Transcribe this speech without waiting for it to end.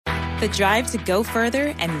The drive to go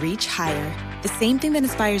further and reach higher. The same thing that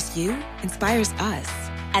inspires you inspires us.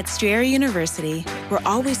 At Strayer University, we're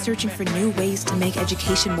always searching for new ways to make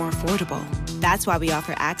education more affordable. That's why we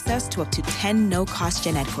offer access to up to 10 no-cost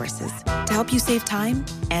gen ed courses to help you save time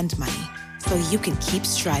and money so you can keep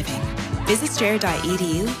striving. Visit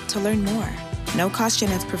strayer.edu to learn more. No-cost gen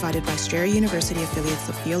eds provided by Strayer University affiliates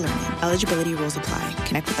Sophia Learning. Eligibility rules apply.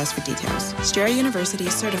 Connect with us for details. Strayer University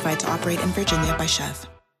is certified to operate in Virginia by Chev.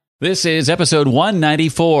 This is episode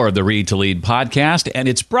 194 of the Read to Lead podcast, and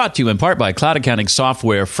it's brought to you in part by cloud accounting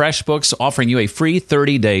software FreshBooks, offering you a free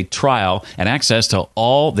 30-day trial and access to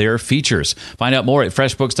all their features. Find out more at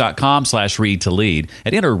freshbooks.com/read-to-lead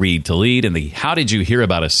and enter Read to Lead in the How Did You Hear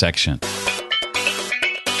About Us section.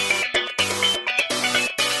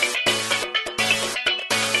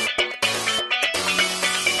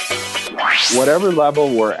 Whatever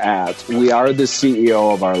level we're at, we are the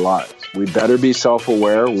CEO of our lives. We better be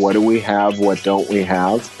self-aware. What do we have? What don't we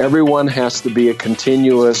have? Everyone has to be a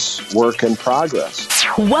continuous work in progress.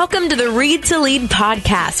 Welcome to the Read to Lead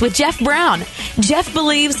podcast with Jeff Brown. Jeff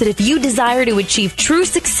believes that if you desire to achieve true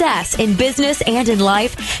success in business and in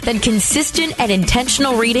life, then consistent and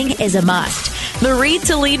intentional reading is a must. The Read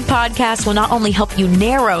to Lead podcast will not only help you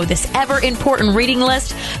narrow this ever-important reading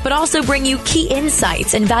list, but also bring you key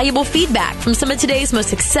insights and valuable feedback from some of today's most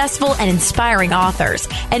successful and inspiring authors.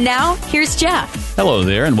 And now, here's Jeff. Hello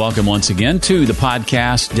there, and welcome once again to the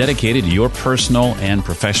podcast dedicated to your personal and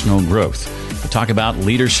professional growth. We talk about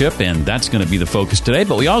leadership, and that's going to be the focus today,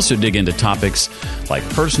 but we also dig into topics like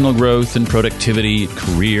personal growth and productivity,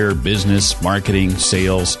 career, business, marketing,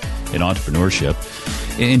 sales, and entrepreneurship.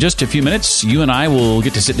 In just a few minutes, you and I will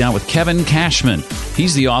get to sit down with Kevin Cashman.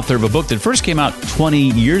 He's the author of a book that first came out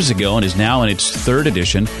 20 years ago and is now in its third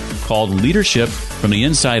edition, called Leadership from the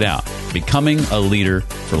Inside Out, Becoming a Leader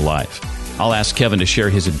for Life. I'll ask Kevin to share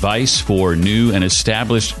his advice for new and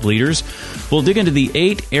established leaders. We'll dig into the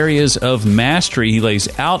 8 areas of mastery he lays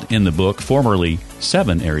out in the book, formerly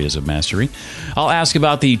 7 areas of mastery. I'll ask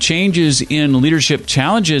about the changes in leadership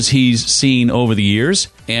challenges he's seen over the years,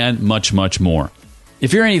 and much, much more.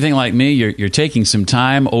 If you're anything like me, you're taking some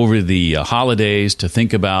time over the holidays to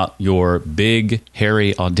think about your big,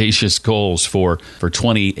 hairy, audacious goals for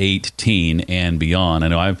 2018 and beyond. I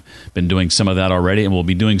know I've been doing some of that already, and we'll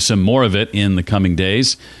be doing some more of it in the coming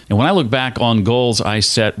days. And when I look back on goals I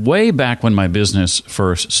set way back when my business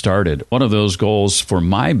first started, one of those goals for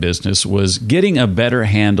my business was getting a better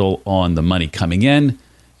handle on the money coming in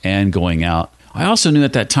and going out. I also knew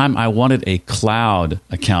at that time I wanted a cloud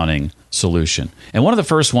accounting solution. And one of the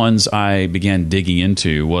first ones I began digging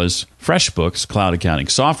into was FreshBooks cloud accounting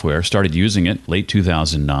software. Started using it late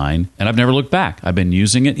 2009, and I've never looked back. I've been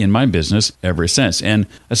using it in my business ever since. And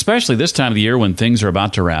especially this time of the year when things are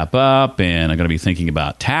about to wrap up and I'm going to be thinking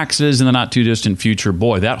about taxes in the not too distant future,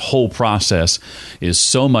 boy, that whole process is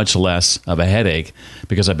so much less of a headache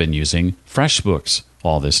because I've been using FreshBooks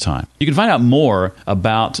all this time. You can find out more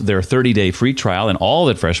about their 30-day free trial and all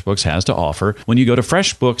that FreshBooks has to offer when you go to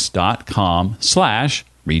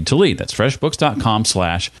freshbooks.com/read-to-lead. That's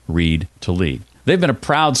freshbooks.com/read-to-lead. They've been a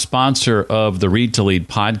proud sponsor of the Read to Lead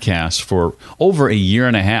podcast for over a year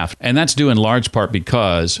and a half, and that's due in large part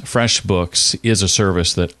because FreshBooks is a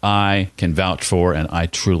service that I can vouch for and I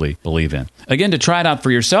truly believe in. Again, to try it out for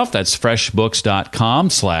yourself, that's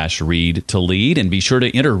freshbooks.com/read-to-lead, and be sure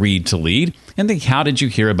to enter Read to Lead in the How Did You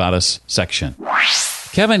Hear About Us section.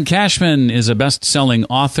 Kevin Cashman is a best-selling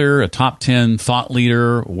author, a top 10 thought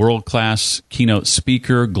leader, world-class keynote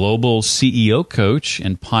speaker, global CEO coach,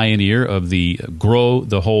 and pioneer of the Grow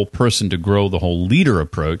the Whole Person to Grow the Whole Leader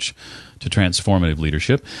approach to transformative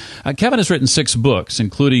leadership. Kevin has written 6 books,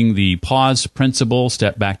 including The Pause Principle,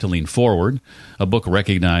 Step Back to Lean Forward, a book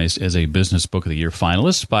recognized as a Business Book of the Year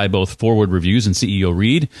finalist by both Forward Reviews and CEO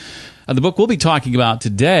Read. The book we'll be talking about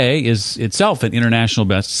today is itself an international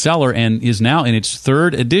bestseller and is now in its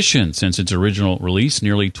 3rd edition since its original release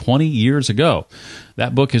nearly 20 years ago.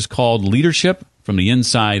 That book is called Leadership from the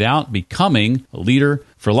Inside Out, Becoming a Leader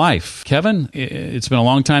for Life. Kevin, it's been a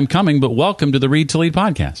long time coming, but welcome to the Read to Lead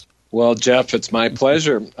podcast. Well, Jeff, it's my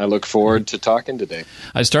pleasure. I look forward to talking today.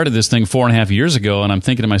 I started this thing 4.5 years ago, and I'm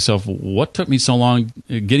thinking to myself, what took me so long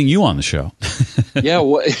getting you on the show? Yeah,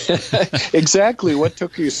 exactly. What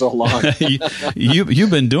took you so long? You've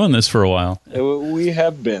been doing this for a while. We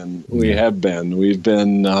have been. We've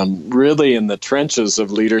been really in the trenches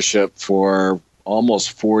of leadership for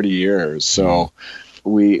almost 40 years. So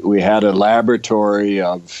we had a laboratory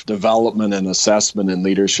of development and assessment in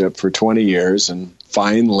leadership for 20 years and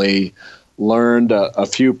finally learned a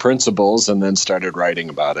few principles and then started writing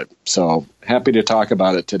about it. So happy to talk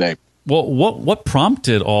about it today. Well, what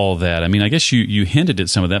prompted all that? I mean, I guess you hinted at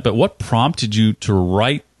some of that, but what prompted you to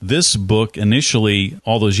write this book initially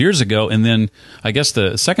all those years ago? And then I guess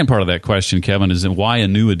the second part of that question, Kevin, is why a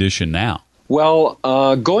new edition now? Well,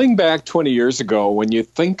 going back 20 years ago, when you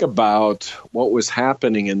think about what was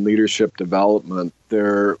happening in leadership development,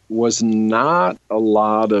 there was not a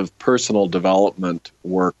lot of personal development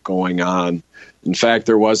work going on. In fact,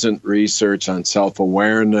 there wasn't research on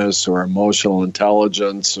self-awareness or emotional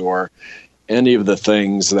intelligence or any of the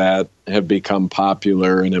things that have become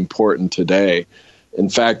popular and important today. In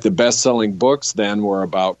fact, the best-selling books then were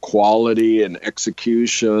about quality and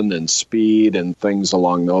execution and speed and things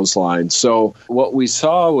along those lines. So what we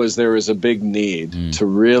saw was there was a big need to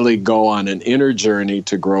really go on an inner journey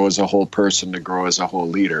to grow as a whole person, to grow as a whole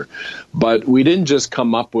leader. But we didn't just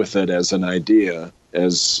come up with it as an idea.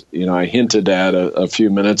 As I hinted at a few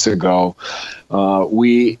minutes ago,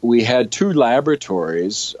 we had two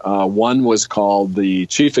laboratories. One was called the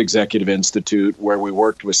Chief Executive Institute, where we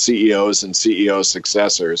worked with CEOs and CEO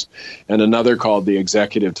successors, and another called the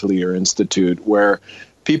Executive to Leader Institute, where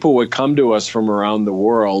people would come to us from around the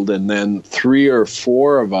world, and then 3 or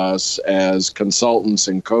 4 of us as consultants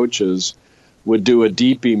and coaches would do a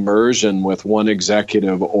deep immersion with one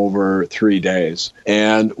executive over 3 days.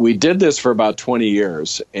 And we did this for about 20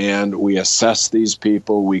 years. And we assessed these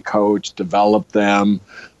people, we coached, developed them,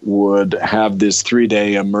 would have this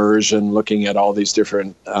 3-day immersion looking at all these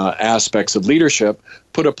different aspects of leadership,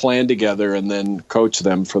 put a plan together, and then coach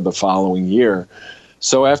them for the following year.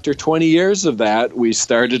 So after 20 years of that, we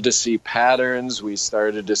started to see patterns. We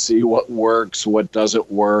started to see what works, what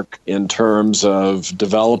doesn't work in terms of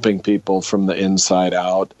developing people from the inside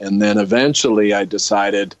out. And then eventually I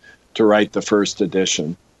decided to write the first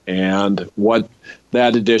edition. And what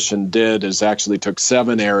that edition did is actually took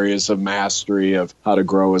 7 areas of mastery of how to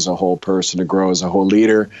grow as a whole person, to grow as a whole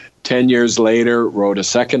leader. 10 years later, wrote a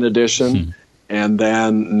second edition. And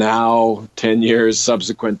then now, 10 years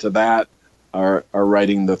subsequent to that, are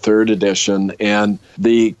writing the third edition. And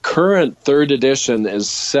the current third edition is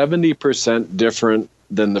 70% different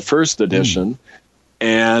than the first edition,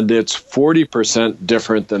 and it's 40%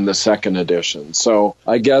 different than the second edition. So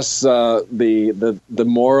I guess the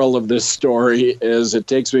moral of this story is it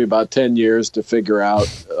takes me about 10 years to figure out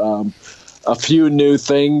a few new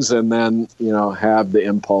things and then, have the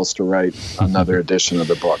impulse to write another edition of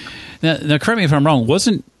the book. Now, correct me if I'm wrong,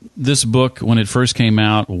 wasn't this book, when it first came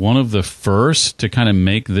out, one of the first to kind of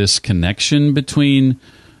make this connection between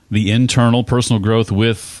the internal personal growth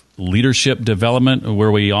with leadership development,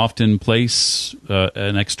 where we often place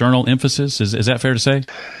an external emphasis? Is that fair to say?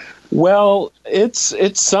 Well, it's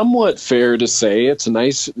somewhat fair to say. It's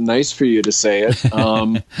nice for you to say it.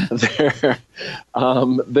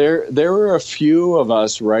 There were a few of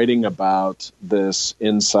us writing about this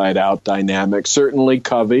inside-out dynamic. Certainly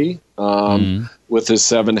Covey, with his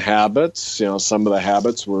 7 habits. Some of the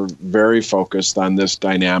habits were very focused on this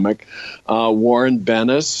dynamic. Warren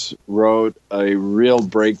Bennis wrote a real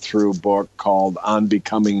breakthrough book called On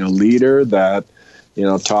Becoming a Leader that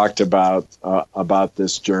talked about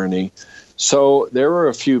this journey. So there were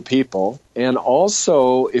a few people. And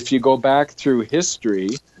also, if you go back through history,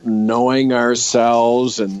 knowing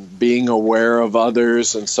ourselves and being aware of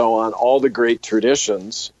others and so on, all the great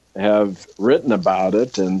traditions have written about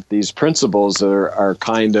it. And these principles are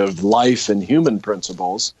kind of life and human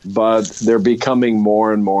principles, but they're becoming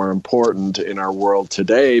more and more important in our world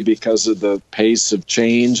today because of the pace of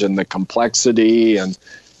change and the complexity and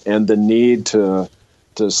the need to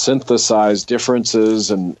synthesize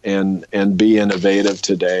differences and be innovative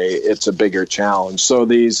today. It's a bigger challenge. So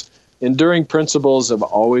these enduring principles have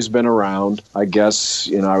always been around. I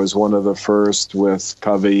guess, I was one of the first with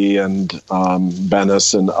Covey and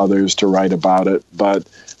Bennis and others to write about it, but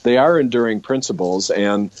they are enduring principles,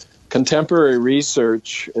 and contemporary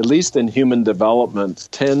research, at least in human development,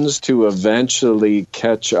 tends to eventually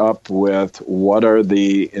catch up with what are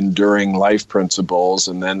the enduring life principles,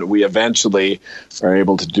 and then we eventually are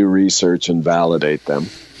able to do research and validate them.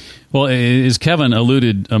 Well, as Kevin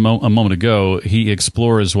alluded a moment ago, he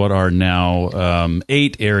explores what are now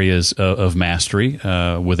 8 areas of mastery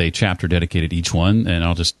with a chapter dedicated to each one, and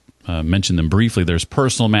I'll just mention them briefly. There's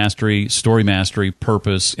personal mastery, story mastery,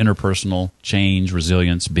 purpose, interpersonal, change,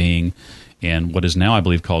 resilience, being, and what is now, I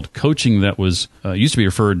believe, called coaching, that was used to be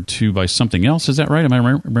referred to by something else. Is that right? Am I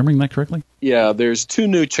remembering that correctly? Yeah, there's 2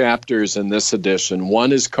 new chapters in this edition.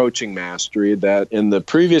 One is coaching mastery, that in the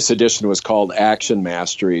previous edition was called action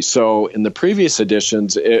mastery. So in the previous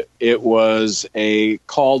editions, it was a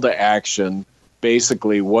call to action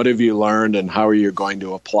basically, what have you learned and how are you going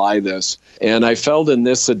to apply this? And I felt in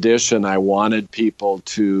this edition, I wanted people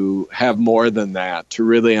to have more than that, to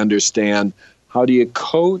really understand how do you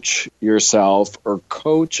coach yourself or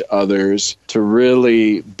coach others to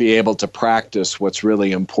really be able to practice what's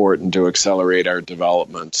really important to accelerate our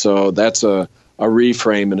development. So that's a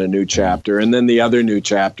reframe and a new chapter. And then the other new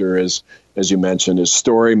chapter is, as you mentioned, is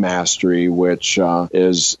Story Mastery, which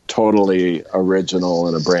is totally original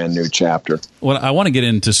and a brand new chapter. Well, I want to get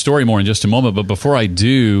into story more in just a moment, but before I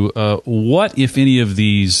do, what, if any, of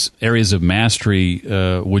these areas of mastery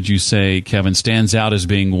would you say, Kevin, stands out as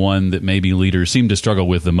being one that maybe leaders seem to struggle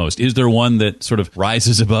with the most? Is there one that sort of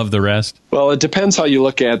rises above the rest? Well, it depends how you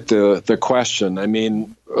look at the question. I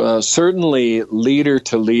mean, certainly leader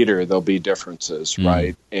to leader, there'll be differences,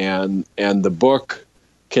 right? And the book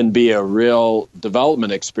can be a real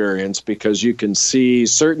development experience because you can see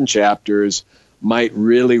certain chapters might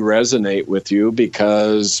really resonate with you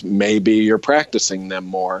because maybe you're practicing them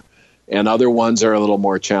more, and other ones are a little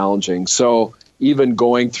more challenging. So even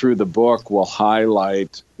going through the book will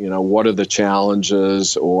highlight, what are the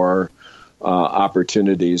challenges or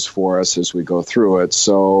opportunities for us as we go through it.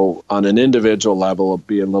 So on an individual level, it'll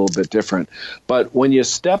be a little bit different. But when you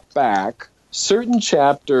step back, certain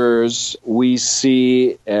chapters we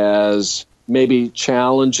see as maybe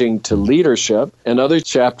challenging to leadership, and other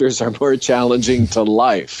chapters are more challenging to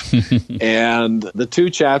life. And the two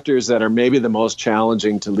chapters that are maybe the most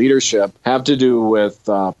challenging to leadership have to do with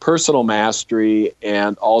personal mastery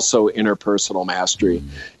and also interpersonal mastery.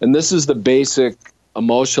 And this is the basic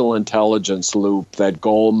emotional intelligence loop that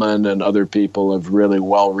Goldman and other people have really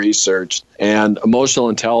well researched. And emotional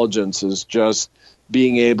intelligence is just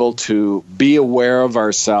being able to be aware of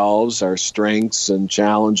ourselves, our strengths and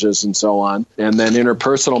challenges and so on. And then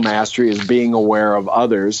interpersonal mastery is being aware of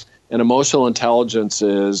others. And emotional intelligence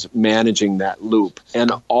is managing that loop. And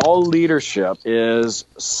all leadership is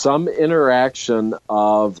some interaction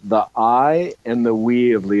of the I and the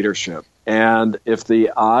we of leadership. And if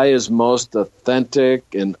the I is most authentic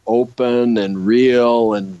and open and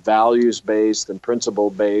real and values-based and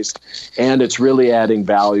principle-based, and it's really adding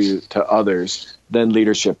value to others, then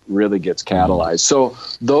leadership really gets catalyzed. So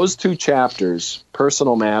those two chapters,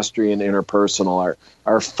 personal mastery and interpersonal,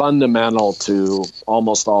 are fundamental to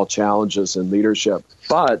almost all challenges in leadership.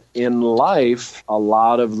 But in life, a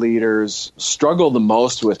lot of leaders struggle the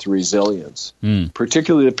most with resilience.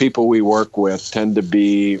 Particularly the people we work with tend to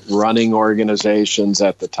be running organizations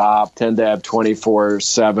at the top, tend to have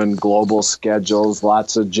 24/7 global schedules,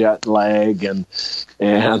 lots of jet lag and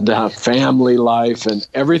family life, and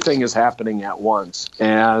everything is happening at once.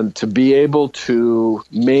 And to be able to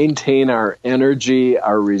maintain our energy,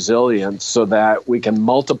 our resilience, so that we can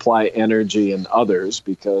multiply energy in others,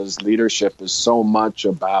 because leadership is so much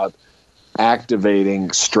about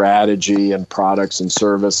activating strategy and products and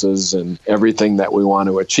services and everything that we want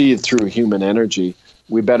to achieve through human energy.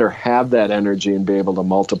 We better have that energy and be able to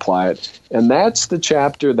multiply it. And that's the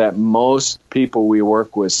chapter that most people we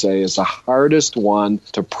work with say is the hardest one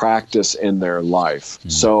to practice in their life.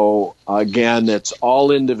 So again, it's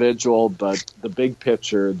all individual, but the big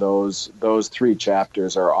picture, those three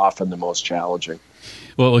chapters are often the most challenging.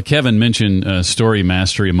 Well, Kevin mentioned Story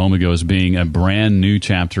Mastery a moment ago as being a brand new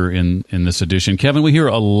chapter in this edition. Kevin, we hear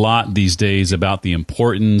a lot these days about the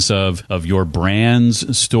importance of your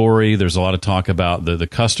brand's story. There's a lot of talk about the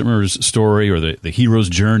customer's story, or the hero's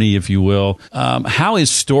journey, if you will. How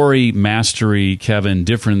is Story Mastery, Kevin,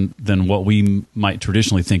 different than what we might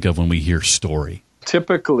traditionally think of when we hear story?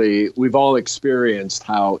 Typically, we've all experienced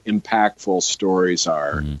how impactful stories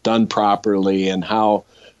are done properly, and how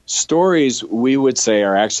stories, we would say,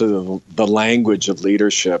 are actually the language of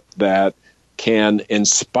leadership that can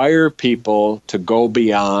inspire people to go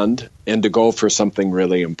beyond and to go for something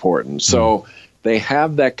really important. So they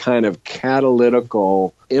have that kind of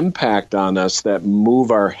catalytical impact on us that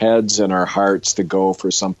move our heads and our hearts to go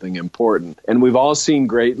for something important. And we've all seen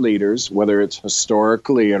great leaders, whether it's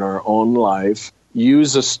historically in our own life,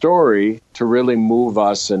 use a story to really move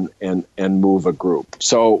us and move a group.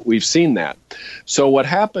 So we've seen that. So what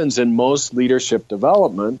happens in most leadership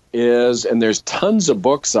development is, and there's tons of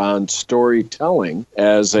books on storytelling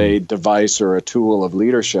as a device or a tool of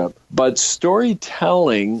leadership, but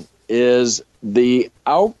storytelling is the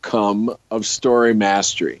outcome of story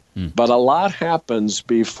mastery. But a lot happens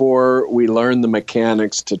before we learn the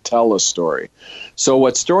mechanics to tell a story. So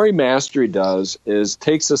what story mastery does is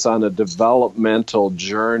takes us on a developmental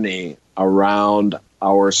journey around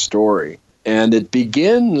our story. And it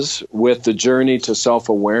begins with the journey to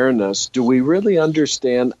self-awareness. Do we really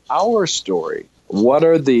understand our story? What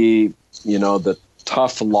are the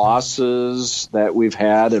tough losses that we've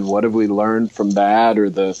had and what have we learned from that, or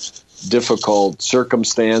the difficult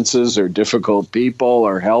circumstances or difficult people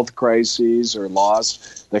or health crises or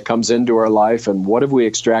loss that comes into our life, and what have we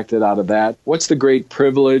extracted out of that? What's the great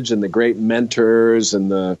privilege and the great mentors and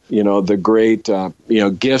the great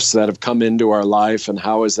gifts that have come into our life, and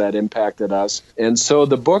how has that impacted us? And so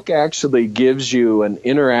the book actually gives you an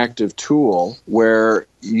interactive tool where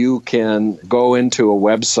you can go into a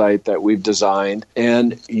website that we've designed,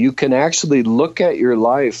 and you can actually look at your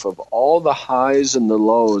life of all the highs and the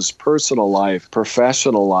lows, personal life,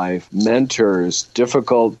 professional life, mentors,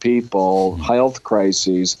 difficult people, health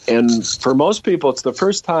crises. And for most people, it's the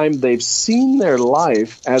first time they've seen their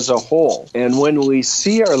life as a whole. And when we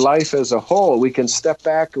see our life as a whole, we can step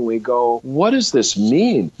back and we go, what does this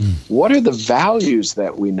mean? What are the values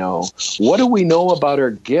that we know? What do we know about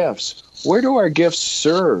our gifts? Where do our gifts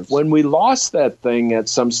serve? When we lost that thing at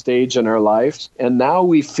some stage in our life, and now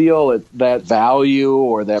we feel that value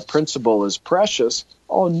or that principle is precious,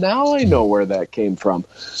 oh, now I know where that came from.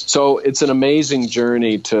 So it's an amazing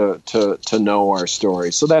journey to know our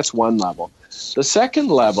story. So that's one level. The second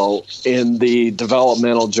level in the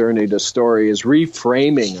developmental journey to story is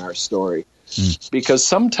reframing our story. Because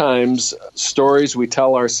sometimes stories we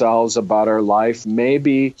tell ourselves about our life,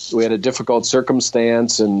 maybe we had a difficult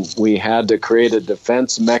circumstance and we had to create a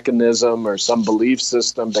defense mechanism or some belief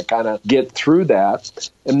system to kind of get through that.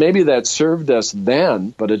 And maybe that served us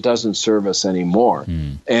then, but it doesn't serve us anymore.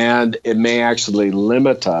 And it may actually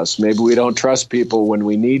limit us. Maybe we don't trust people when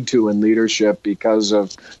we need to in leadership because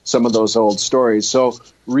of some of those old stories. So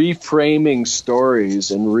reframing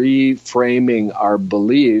stories and reframing our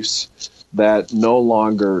beliefs that no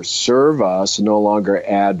longer serve us, no longer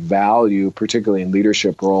add value, particularly in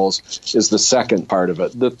leadership roles, is the second part of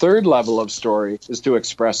it. The third level of story is to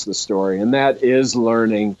express the story, and that is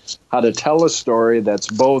learning how to tell a story that's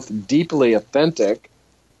both deeply authentic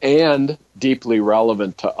and deeply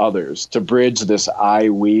relevant to others, to bridge this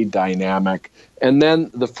I-we dynamic. And then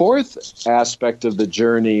the fourth aspect of the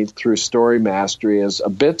journey through story mastery is a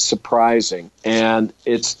bit surprising, and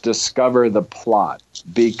it's discover the plot.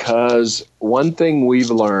 Because one thing we've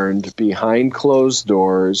learned behind closed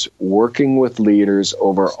doors, working with leaders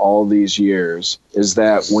over all these years, is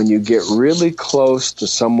that when you get really close to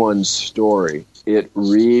someone's story, it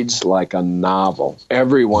reads like a novel.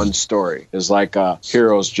 Everyone's story is like a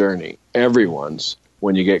hero's journey. Everyone's,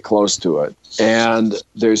 when you get close to it. And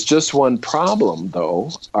there's just one problem,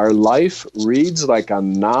 though. Our life reads like a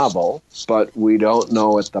novel, but we don't know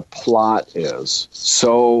what the plot is.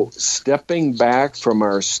 So stepping back from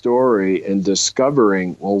our story and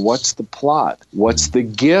discovering, well, what's the plot? What's the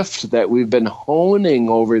gift that we've been honing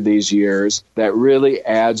over these years that really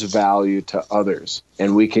adds value to others?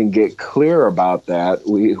 And we can get clear about that.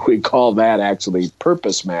 We call that actually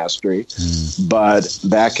purpose mastery, but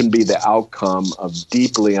that can be the outcome of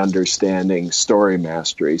deeply understanding story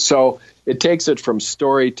mastery. So it takes it from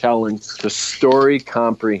storytelling to story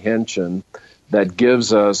comprehension that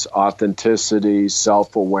gives us authenticity,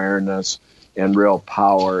 self-awareness, and real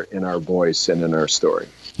power in our voice and in our story.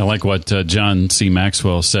 I like what John C.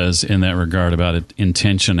 Maxwell says in that regard about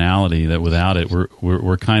intentionality, that without it,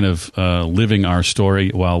 we're kind of living our story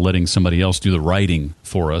while letting somebody else do the writing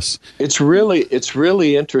for us. It's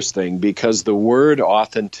really interesting because the word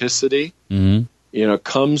authenticity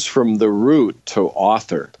comes from the root to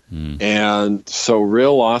author. And so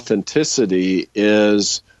real authenticity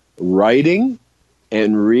is writing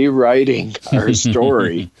and rewriting our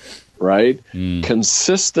story, right?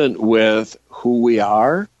 Consistent with who we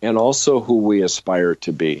are and also who we aspire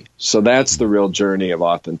to be. So that's the real journey of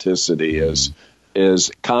authenticity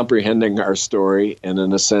is comprehending our story and,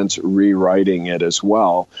 in a sense, rewriting it as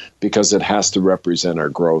well, because it has to represent our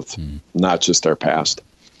growth, not just our past.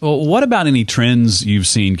 Well, what about any trends you've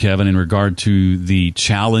seen, Kevin, in regard to the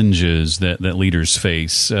challenges that leaders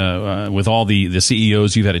face? With all the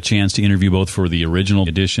CEOs you've had a chance to interview, both for the original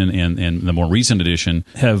edition and the more recent edition,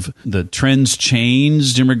 have the trends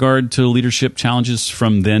changed in regard to leadership challenges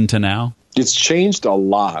from then to now? It's changed a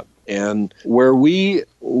lot. And where we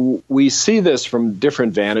see this from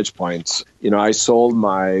different vantage points. I sold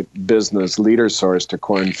my business LeaderSource to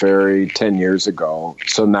Korn Ferry 10 years ago.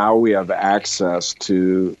 So now we have access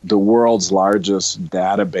to the world's largest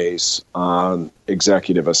database on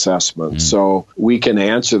executive assessment. So we can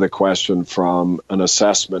answer the question from an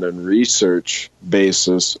assessment and research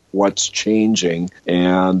basis, what's changing.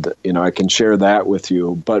 And, I can share that with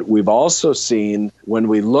you. But we've also seen, when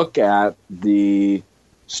we look at the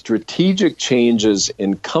strategic changes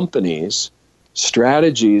in companies,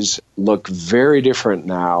 strategies look very different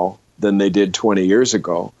now than they did 20 years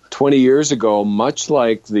ago. 20 years ago, much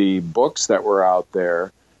like the books that were out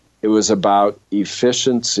there, it was about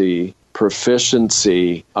efficiency,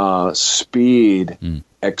 proficiency, speed,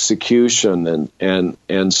 execution,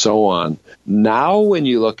 and so on. Now, when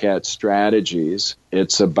you look at strategies,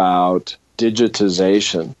 it's about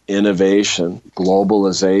digitization, innovation,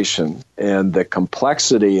 globalization, and the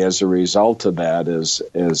complexity as a result of that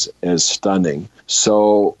is stunning.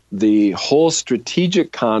 So the whole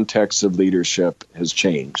strategic context of leadership has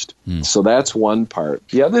changed. So that's one part.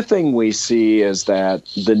 The other thing we see is that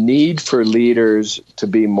the need for leaders to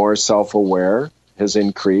be more self-aware has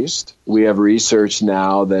increased. We have research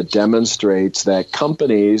now that demonstrates that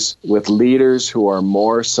companies with leaders who are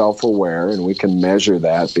more self-aware, and we can measure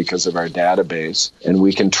that because of our database, and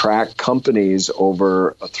we can track companies over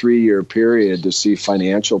a 3-year period to see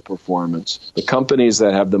financial performance. The companies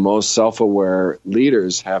that have the most self-aware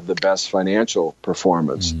leaders have the best financial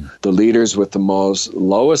performance. The leaders with the most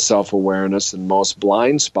lowest self-awareness and most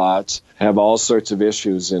blind spots have all sorts of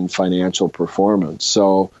issues in financial performance.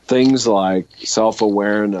 So things like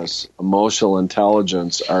self-awareness, emotional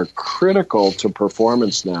intelligence are critical to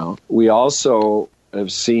performance now. We also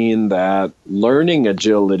have seen that learning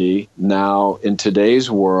agility now in today's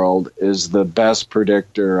world is the best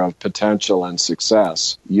predictor of potential and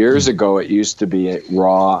success. Years ago, it used to be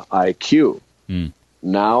raw IQ.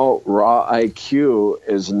 Now, raw IQ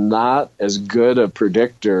is not as good a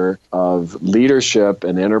predictor of leadership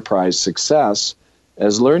and enterprise success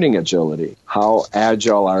as learning agility. How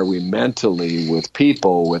agile are we mentally with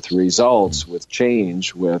people, with results, with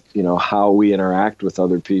change, with, how we interact with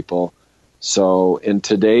other people. So in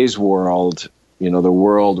today's world, the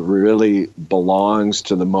world really belongs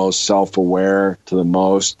to the most self-aware, to the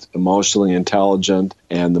most emotionally intelligent,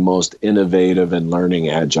 and the most innovative and learning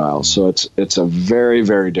agile. So it's a very,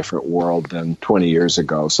 very different world than 20 years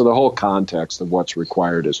ago. So the whole context of what's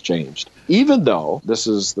required has changed. Even though, this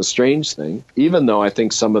is the strange thing, even though I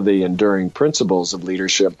think some of the enduring principles of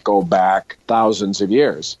leadership go back thousands of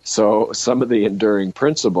years. So some of the enduring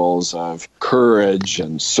principles of courage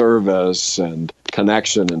and service and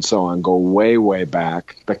connection and so on go way, way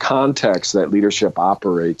back. The context that leadership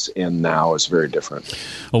operates in now is very different.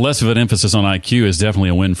 Well, less of an emphasis on IQ is definitely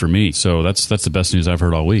a win for me. So that's the best news I've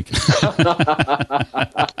heard all week.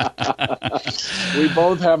 We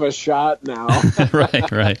both have a shot now.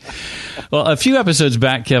 Right. Well, a few episodes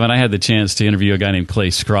back, Kevin, I had the chance to interview a guy named Clay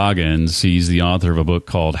Scroggins. He's the author of a book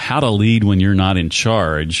called How to Lead When You're Not in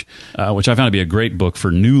Charge, which I found to be a great book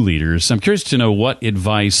for new leaders. I'm curious to know, what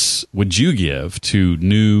advice would you give to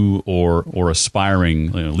new or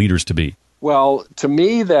aspiring leaders to be? Well, to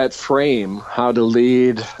me, that frame, how to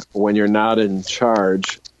lead when you're not in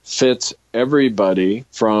charge, fits everybody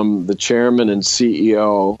from the chairman and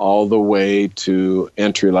CEO all the way to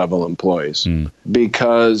entry-level employees.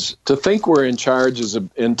 Because to think we're in charge is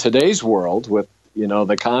in today's world with,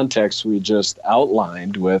 the context we just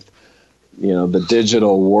outlined with, the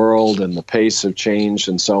digital world and the pace of change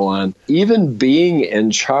and so on, even being in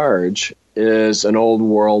charge is an old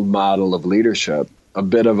world model of leadership, a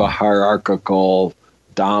bit of a hierarchical,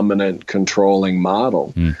 dominant, controlling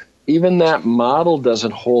model. Even that model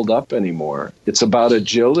doesn't hold up anymore. It's about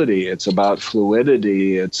agility. It's about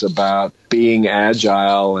fluidity. It's about being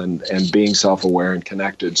agile and being self-aware and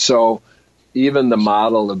connected. So even the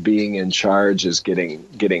model of being in charge is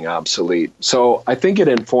getting obsolete. So I think it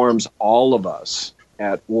informs all of us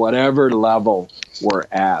at whatever level we're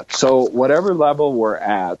at. So whatever level we're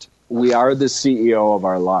at, we are the CEO of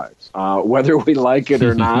our lives. Whether we like it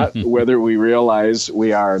or not, whether we realize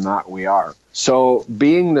we are or not, we are. So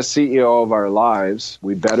being the CEO of our lives,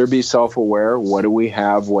 we better be self-aware. What do we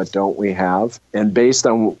have? What don't we have? And based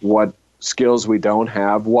on what skills we don't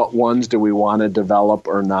have, what ones do we want to develop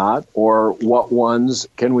or not? Or what ones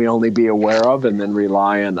can we only be aware of and then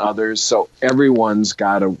rely on others? So everyone's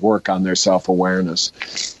got to work on their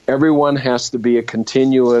self-awareness. Everyone has to be a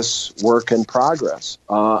continuous work in progress.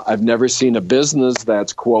 I've never seen a business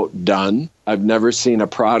that's, quote, done. I've never seen a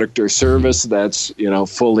product or service that's,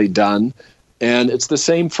 fully done. And it's the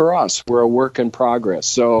same for us. We're a work in progress.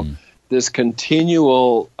 So this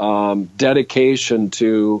continual dedication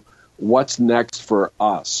to what's next for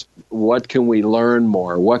us. What can we learn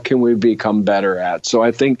more? What can we become better at? So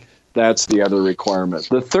I think that's the other requirement.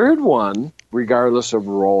 The third one, regardless of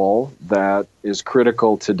role, that is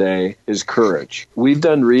critical today is courage. We've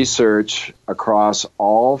done research across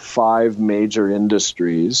all 5 major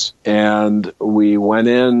industries, and we went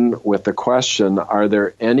in with the question, are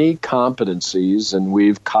there any competencies, and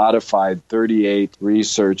we've codified 38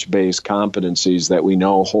 research-based competencies that we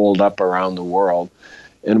know hold up around the world.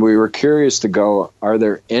 And we were curious to go, are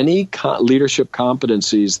there any leadership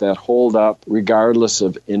competencies that hold up regardless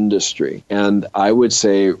of industry? And I would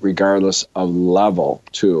say regardless of level,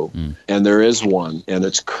 too. And there is one, and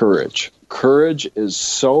it's courage. Courage is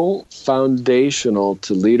so foundational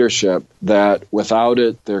to leadership that without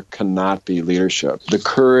it, there cannot be leadership. The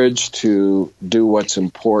courage to do what's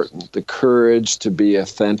important, the courage to be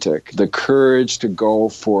authentic, the courage to go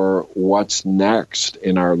for what's next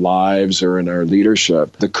in our lives or in our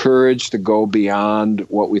leadership, the courage to go beyond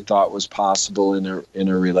what we thought was possible in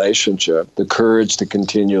a relationship, the courage to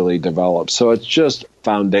continually develop. So it's just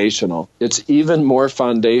foundational. It's even more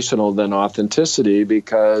foundational than authenticity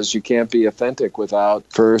because you can't be authentic without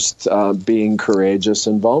first being courageous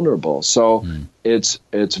and vulnerable. So it's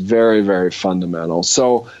very, very fundamental.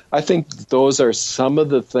 So I think those are some of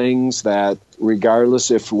the things that, regardless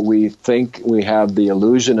if we think we have the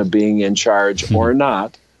illusion of being in charge or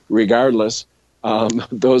not, regardless,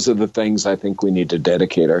 those are the things I think we need to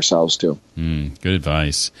dedicate ourselves to. Good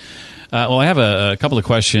advice. Well, I have a couple of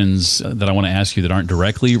questions that I want to ask you that aren't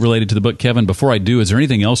directly related to the book, Kevin. Before I do, is there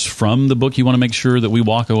anything else from the book you want to make sure that we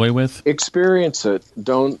walk away with? Experience it.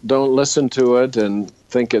 Don't listen to it and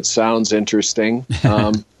think it sounds interesting.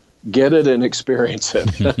 Get it and experience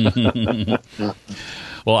it.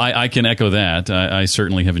 Well, I can echo that. I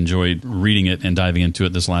certainly have enjoyed reading it and diving into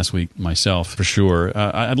it this last week myself, for sure.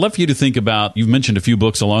 I'd love for you to think about, you've mentioned a few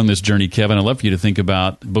books along this journey, Kevin. I'd love for you to think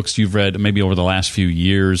about books you've read maybe over the last few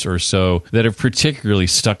years or so that have particularly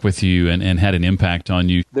stuck with you and had an impact on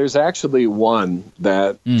you. There's actually one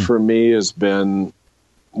that, for me, has been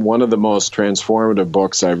one of the most transformative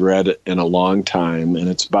books I've read in a long time, and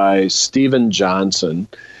it's by Stephen Johnson.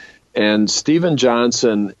 And Stephen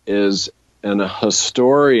Johnson is a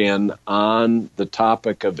historian on the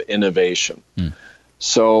topic of innovation.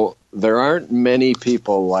 So there aren't many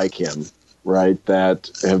people like him, right, that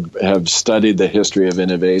have studied the history of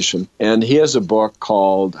innovation. And he has a book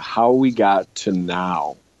called How We Got to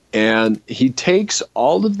Now. And he takes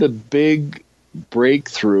all of the big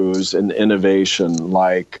breakthroughs in innovation,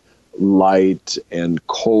 like light and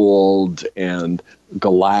cold and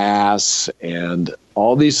glass and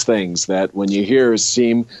all these things that when you hear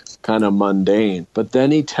seem kind of mundane. But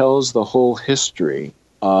then he tells the whole history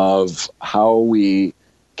of how we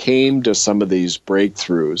came to some of these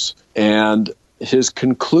breakthroughs. And his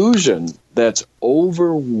conclusion that's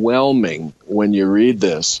overwhelming when you read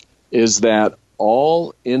this is that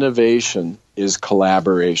all innovation is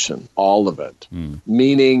collaboration, all of it.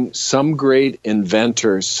 Meaning some great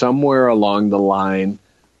inventor somewhere along the line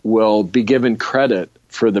will be given credit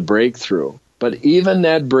for the breakthrough. But even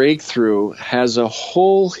that breakthrough has a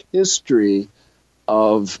whole history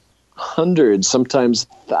of hundreds, sometimes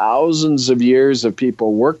thousands of years of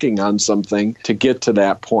people working on something to get to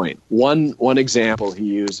that point. One example he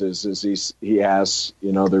uses is he asks,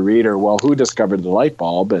 the reader, well, who discovered the light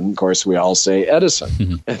bulb? And of course, we all say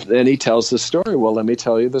Edison. And then he tells the story. Well, let me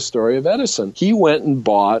tell you the story of Edison. He went and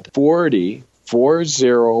bought 40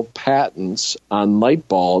 patents on light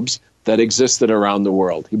bulbs that existed around the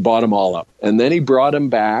world. He bought them all up. And then he brought them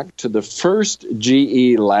back to the first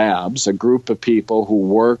GE labs, a group of people who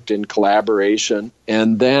worked in collaboration,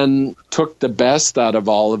 and then took the best out of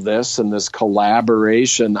all of this and this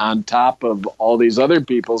collaboration on top of all these other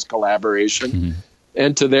people's collaboration.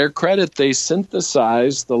 And to their credit, they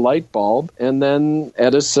synthesized the light bulb, and then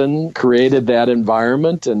Edison created that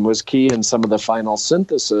environment and was key in some of the final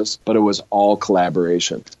synthesis, but it was all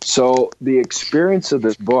collaboration. So the experience of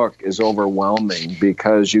this book is overwhelming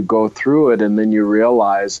because you go through it and then you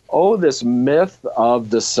realize, this myth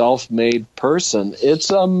of the self-made person, it's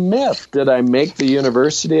a myth. Did I make the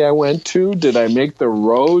university I went to? Did I make the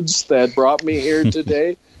roads that brought me here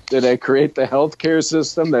today? Did I create the healthcare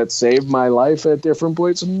system that saved my life at different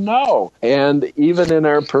points? No. And even in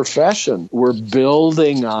our profession, we're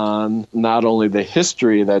building on not only the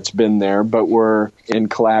history that's been there, but we're in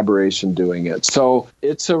collaboration doing it. So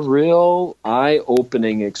it's a real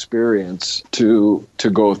eye-opening experience to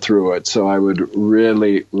go through it. So I would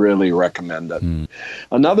really, really recommend it.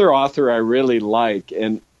 Another author I really like,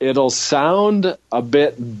 and it'll sound a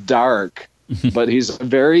bit dark, but he's a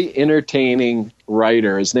very entertaining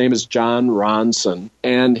writer. His name is John Ronson,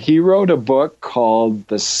 and he wrote a book called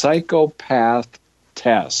The Psychopath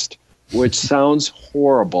Test, which sounds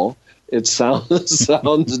horrible. It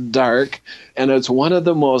sounds dark, and it's one of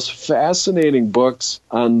the most fascinating books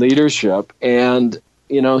on leadership. And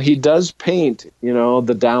he does paint,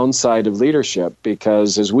 the downside of leadership,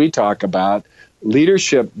 because as we talk about,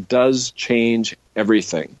 leadership does change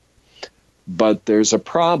everything. But there's a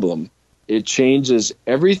problem. it changes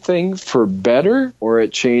everything for better or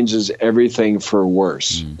it changes everything for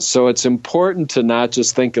worse. So it's important to not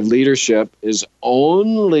just think of leadership as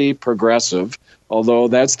only progressive, although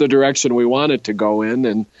that's the direction we want it to go in,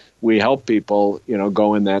 and we help people,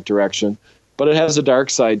 go in that direction. But it has a dark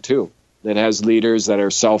side too. It has leaders that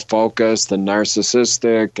are self-focused and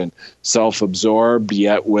narcissistic and self-absorbed,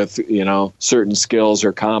 yet with, certain skills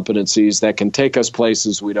or competencies that can take us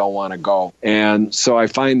places we don't want to go. And so I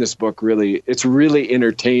find this book it's really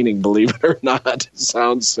entertaining, believe it or not. It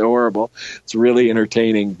sounds so horrible. It's really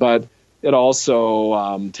entertaining, but it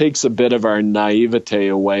also takes a bit of our naivete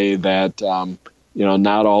away that,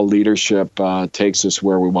 not all leadership takes us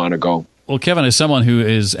where we want to go. Well, Kevin, as someone who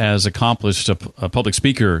is as accomplished a public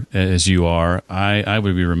speaker as you are, I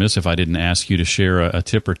would be remiss if I didn't ask you to share a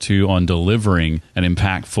tip or two on delivering an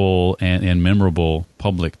impactful and memorable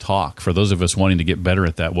public talk. For those of us wanting to get better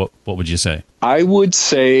at that, what would you say? I would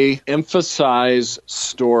say emphasize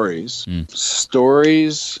stories.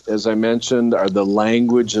 Stories, as I mentioned, are the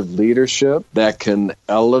language of leadership that can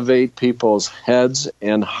elevate people's heads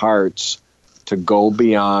and hearts to go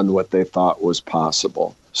beyond what they thought was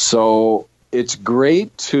possible. So it's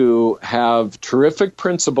great to have terrific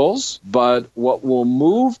principles, but what will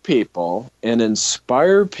move people and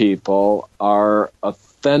inspire people are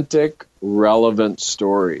authentic, relevant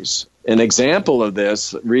stories. An example of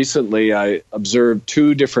this, recently I observed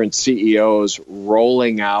 2 different CEOs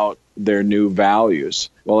rolling out their new values.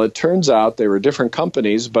 Well, it turns out they were different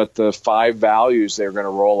companies, but the 5 values they were going to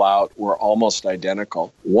roll out were almost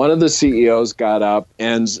identical. One of the CEOs got up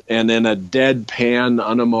and in a deadpan,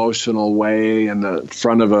 unemotional way in the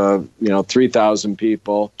front of 3,000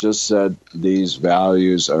 people just said, "These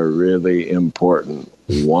values are really important.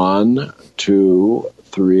 1, 2,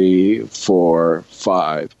 3, 4,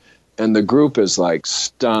 5. And the group is like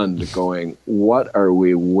stunned, going, "What are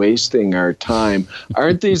we wasting our time?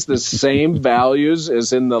 Aren't these the same values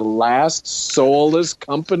as in the last soulless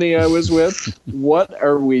company I was with? What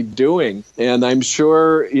are we doing?" And I'm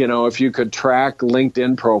sure, if you could track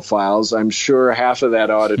LinkedIn profiles, I'm sure half of that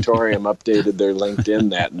auditorium updated their LinkedIn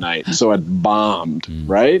that night. So it bombed,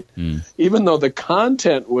 right? Even though the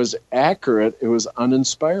content was accurate, it was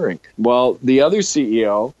uninspiring. Well, the other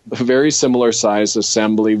CEO, a very similar size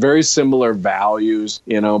assembly, very similar values,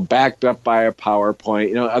 backed up by a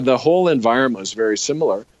PowerPoint. The whole environment was very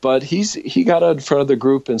similar. But he got out in front of the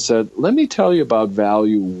group and said, "Let me tell you about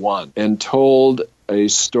value 1," and told a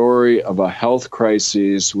story of a health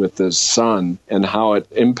crisis with his son and how it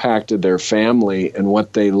impacted their family and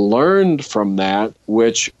what they learned from that,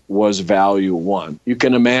 which was value 1. You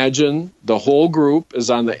can imagine the whole group is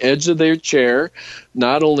on the edge of their chair,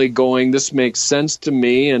 not only going, "This makes sense to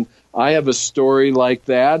me, and I have a story like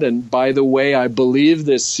that, and by the way, I believe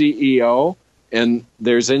this CEO," and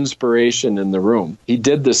there's inspiration in the room. He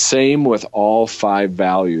did the same with all 5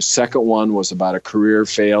 values. Second one was about a career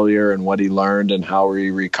failure and what he learned and how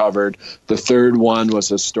he recovered. The third one was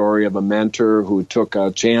a story of a mentor who took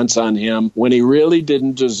a chance on him when he really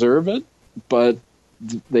didn't deserve it, but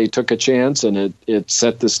they took a chance and it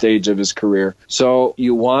set the stage of his career. So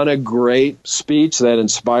you want a great speech that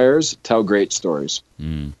inspires, tell great stories.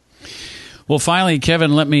 Well, finally,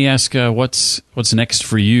 Kevin, let me ask what's next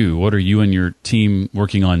for you? What are you and your team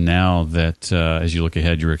working on now that, as you look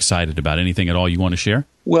ahead, you're excited about? Anything at all you want to share?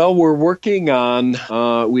 Well, we're working on,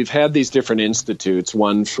 we've had these different institutes,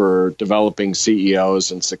 one for developing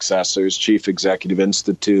CEOs and successors, Chief Executive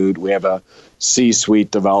Institute. We have a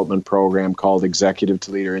C-suite development program called Executive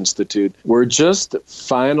to Leader Institute. We're just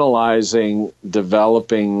finalizing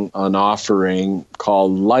developing an offering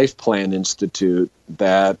called Life Plan Institute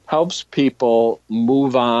that helps people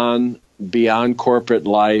move on beyond corporate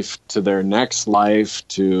life to their next life,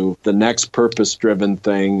 to the next purpose-driven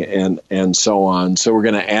thing, and so on. So we're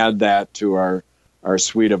going to add that to our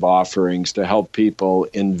suite of offerings to help people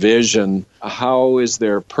envision how is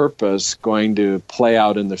their purpose going to play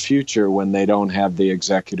out in the future when they don't have the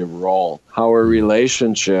executive role. How are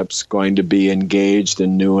relationships going to be engaged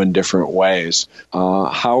in new and different ways?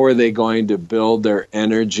 How are they going to build their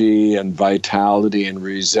energy and vitality and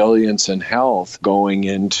resilience and health going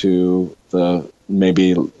into the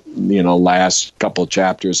maybe last couple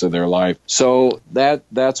chapters of their life? So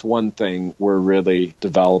that's one thing we're really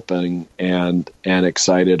developing and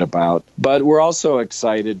excited about. But we're also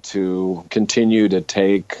excited to continue to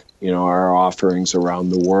take our offerings around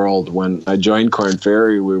the world. When I joined Korn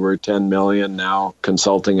Ferry, we were 10 million. Now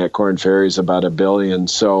consulting at Korn Ferry is about $1 billion.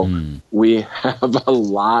 So we have a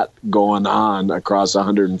lot going on across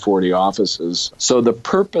 140 offices. So the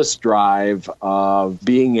purpose drive of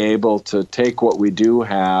being able to take what we do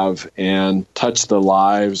have and touch the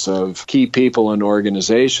lives of key people and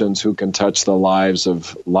organizations who can touch the lives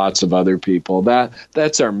of lots of other people,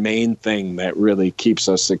 that's our main thing that really keeps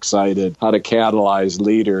us excited. How to catalyze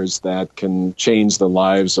leaders that can change the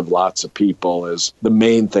lives of lots of people is the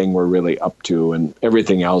main thing we're really up to, and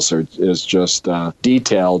everything else is just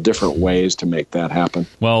detailed different ways to make that happen.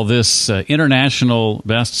 Well, this international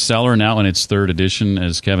bestseller, now in its third edition,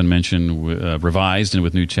 as Kevin mentioned, revised and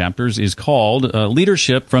with new chapters, is called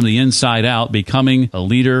Leadership from the Inside Out, Becoming a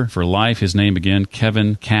Leader for Life. His name again,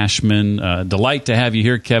 Kevin Cashman. Delight to have you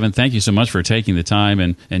here, Kevin. Thank you so much for taking the time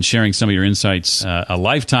and sharing some of your insights. A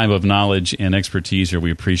lifetime of knowledge and expertise here.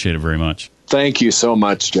 We appreciate it very much. Thank you so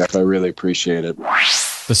much, Jeff. I really appreciate it.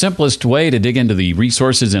 The simplest way to dig into the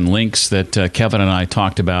resources and links that Kevin and I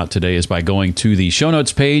talked about today is by going to the show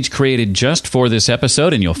notes page created just for this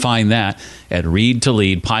episode, and you'll find that at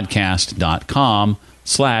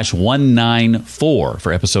readtoleadpodcast.com/194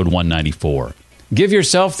 for episode 194. Give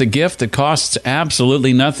yourself the gift that costs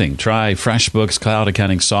absolutely nothing. Try FreshBooks Cloud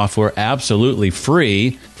Accounting Software absolutely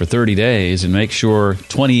free for 30 days and make sure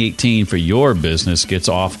 2018 for your business gets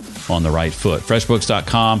off on the right foot.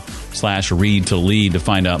 FreshBooks.com/read-to-lead to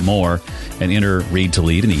find out more and enter Read to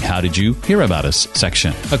Lead in the How Did You Hear About Us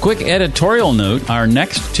section. A quick editorial note, our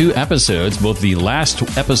next two episodes, both the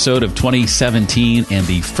last episode of 2017 and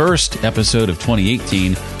the first episode of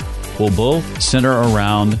 2018, will both center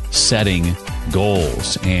around setting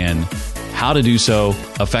goals and how to do so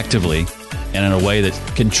effectively and in a way that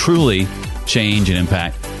can truly change and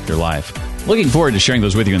impact your life. Looking forward to sharing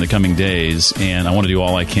those with you in the coming days, and I want to do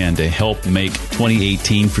all I can to help make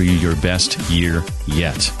 2018 for you your best year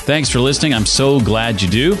yet. Thanks for listening. I'm so glad you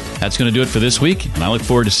do. That's going to do it for this week, and I look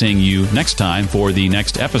forward to seeing you next time for the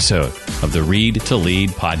next episode of the Read to Lead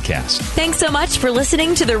podcast. Thanks so much for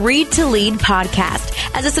listening to the Read to Lead podcast.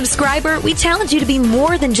 As a subscriber, we challenge you to be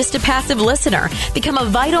more than just a passive listener. Become a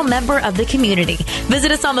vital member of the community.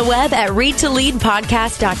 Visit us on the web at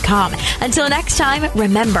readtoleadpodcast.com. Until next time,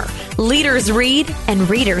 remember, leaders read and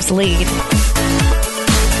readers lead.